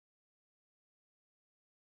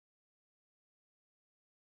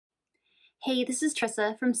Hey, this is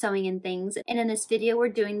Trissa from Sewing and Things, and in this video we're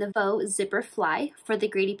doing the faux zipper fly for the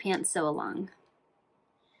Grady Sew Along.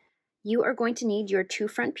 You are going to need your two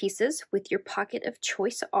front pieces with your pocket of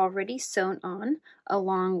choice already sewn on,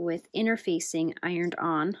 along with interfacing ironed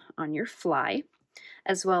on your fly,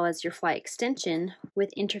 as well as your fly extension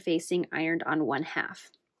with interfacing ironed on 1/2.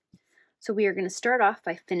 So we are going to start off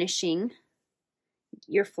by finishing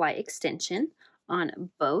your fly extension on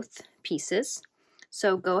both pieces.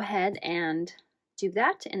 So go ahead and do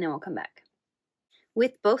that, and then we'll come back.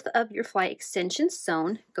 With both of your fly extensions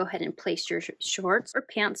sewn, go ahead and place your shorts or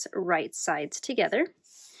pants right sides together.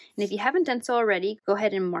 And if you haven't done so already, go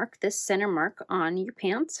ahead and mark this center mark on your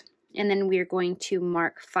pants. And then we are going to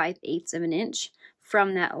mark 5/8 of an inch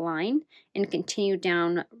from that line and continue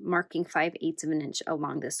down marking 5/8 of an inch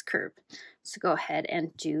along this curve. So go ahead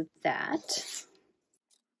and do that.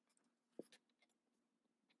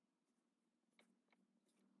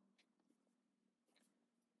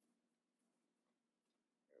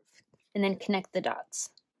 And then connect the dots.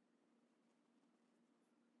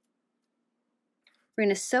 We're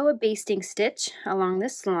going to sew a basting stitch along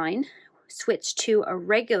this line, switch to a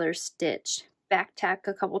regular stitch, back tack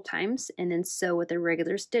a couple times, and then sew with a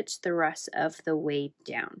regular stitch the rest of the way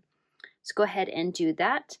down. So go ahead and do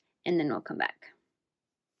that, and then we'll come back.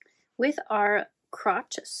 With our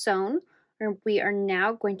crotch sewn, we are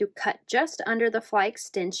now going to cut just under the fly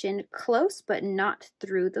extension, close but not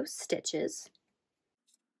through those stitches.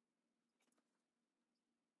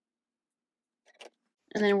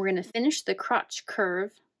 And then we're going to finish the crotch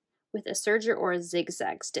curve with a serger or a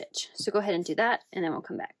zigzag stitch. So go ahead and do that, and then we'll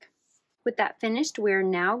come back. With that finished, we're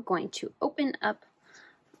now going to open up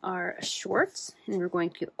our shorts, and we're going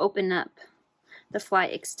to open up the fly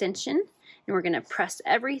extension, and we're going to press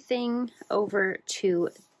everything over to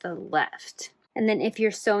the left. And then if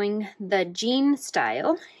you're sewing the jean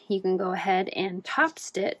style, you can go ahead and top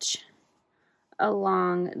stitch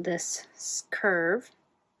along this curve,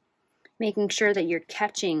 making sure that you're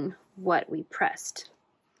catching what we pressed.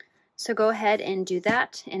 So go ahead and do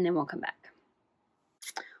that, and then we'll come back.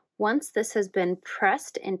 Once this has been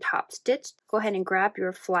pressed and top stitched, go ahead and grab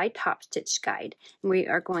your fly top stitch guide, and we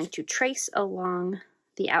are going to trace along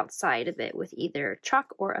the outside of it with either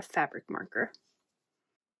chalk or a fabric marker.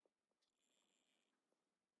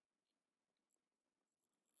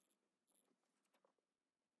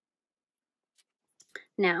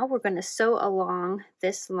 Now we're going to sew along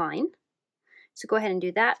this line. So go ahead and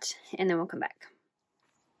do that, and then we'll come back.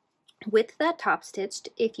 With that top stitched,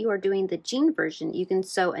 if you are doing the jean version, you can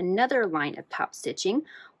sew another line of top stitching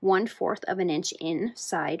 1/4 of an inch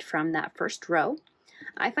inside from that first row.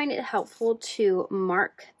 I find it helpful to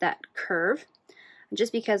mark that curve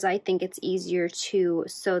just because I think it's easier to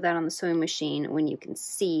sew that on the sewing machine when you can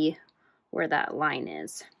see where that line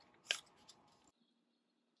is.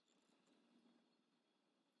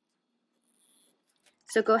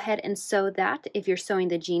 So go ahead and sew that if you're sewing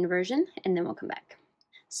the jean version, and then we'll come back.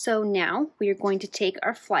 So now we are going to take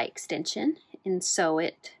our fly extension and sew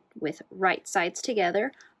it with right sides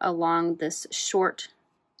together along this short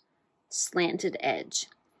slanted edge.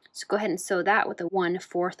 So go ahead and sew that with a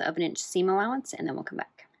 1/4 of an inch seam allowance, and then we'll come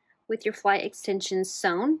back. With your fly extension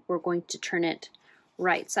sewn, we're going to turn it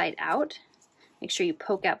right side out. Make sure you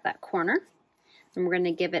poke out that corner, and we're going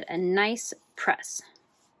to give it a nice press.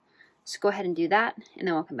 So go ahead and do that, and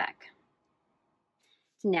then we'll come back.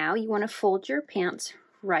 Now you want to fold your pants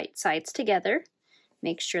right sides together.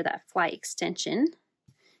 Make sure that fly extension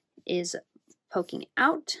is poking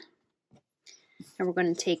out. And we're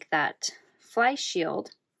going to take that fly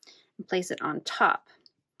shield and place it on top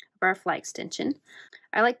of our fly extension.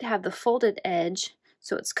 I like to have the folded edge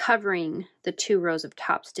so it's covering the 2 rows of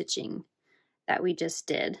top stitching that we just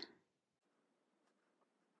did.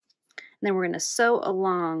 And then we're going to sew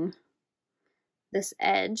along this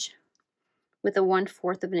edge with a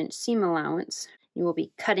 1/4 of an inch seam allowance. You will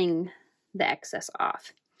be cutting the excess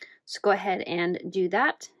off. So go ahead and do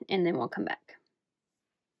that, and then we'll come back.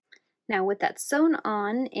 Now with that sewn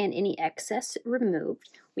on and any excess removed,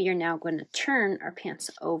 we are now going to turn our pants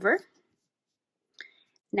over.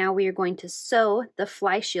 Now we are going to sew the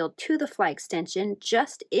fly shield to the fly extension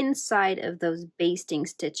just inside of those basting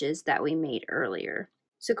stitches that we made earlier.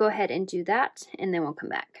 So go ahead and do that, and then we'll come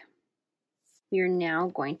back. We are now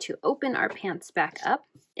going to open our pants back up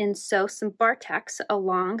and sew some bar tacks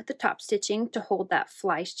along the top stitching to hold that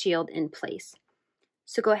fly shield in place.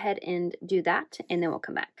 So go ahead and do that, and then we'll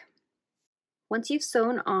come back. Once you've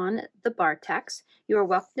sewn on the bar tacks, you are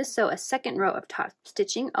welcome to sew a second row of top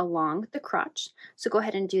stitching along the crotch. So go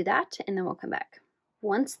ahead and do that, and then we'll come back.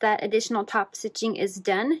 Once that additional top stitching is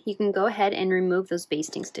done, you can go ahead and remove those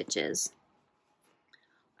basting stitches.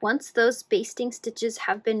 Once those basting stitches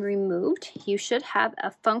have been removed, you should have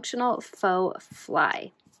a functional faux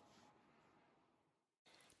fly.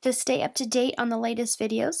 To stay up to date on the latest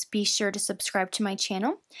videos, be sure to subscribe to my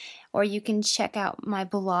channel, or you can check out my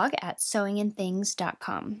blog at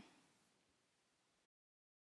sewingandthings.com.